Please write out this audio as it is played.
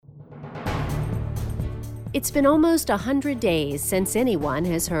It's been almost 100 days since anyone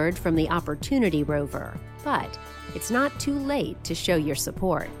has heard from the Opportunity Rover, but it's not too late to show your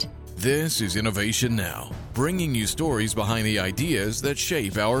support. This is Innovation Now, bringing you stories behind the ideas that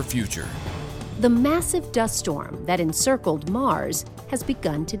shape our future. The massive dust storm that encircled Mars has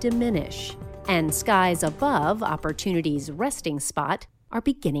begun to diminish, and skies above Opportunity's resting spot are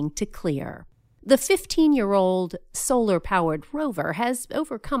beginning to clear. The 15-year-old solar-powered rover has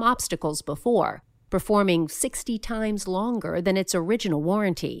overcome obstacles before, performing 60 times longer than its original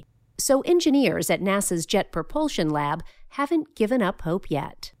warranty. So engineers at NASA's Jet Propulsion Lab haven't given up hope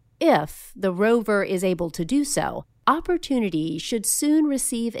yet. If the rover is able to do so, Opportunity should soon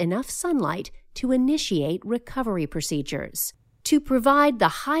receive enough sunlight to initiate recovery procedures. To provide the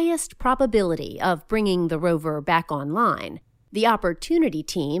highest probability of bringing the rover back online, the Opportunity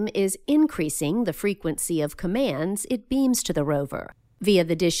team is increasing the frequency of commands it beams to the rover via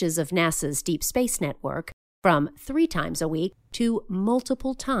the dishes of NASA's Deep Space Network from 3 times a week to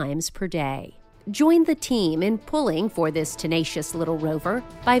multiple times per day. Join the team in pulling for this tenacious little rover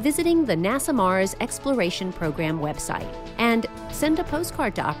by visiting the NASA Mars Exploration Program website and send a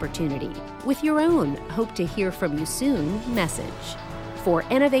postcard to Opportunity with your own "Hope to hear from you soon" message. For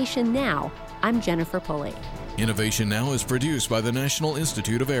Innovation Now, I'm Jennifer Pulley. Innovation Now is produced by the National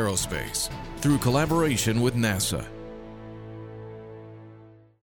Institute of Aerospace through collaboration with NASA.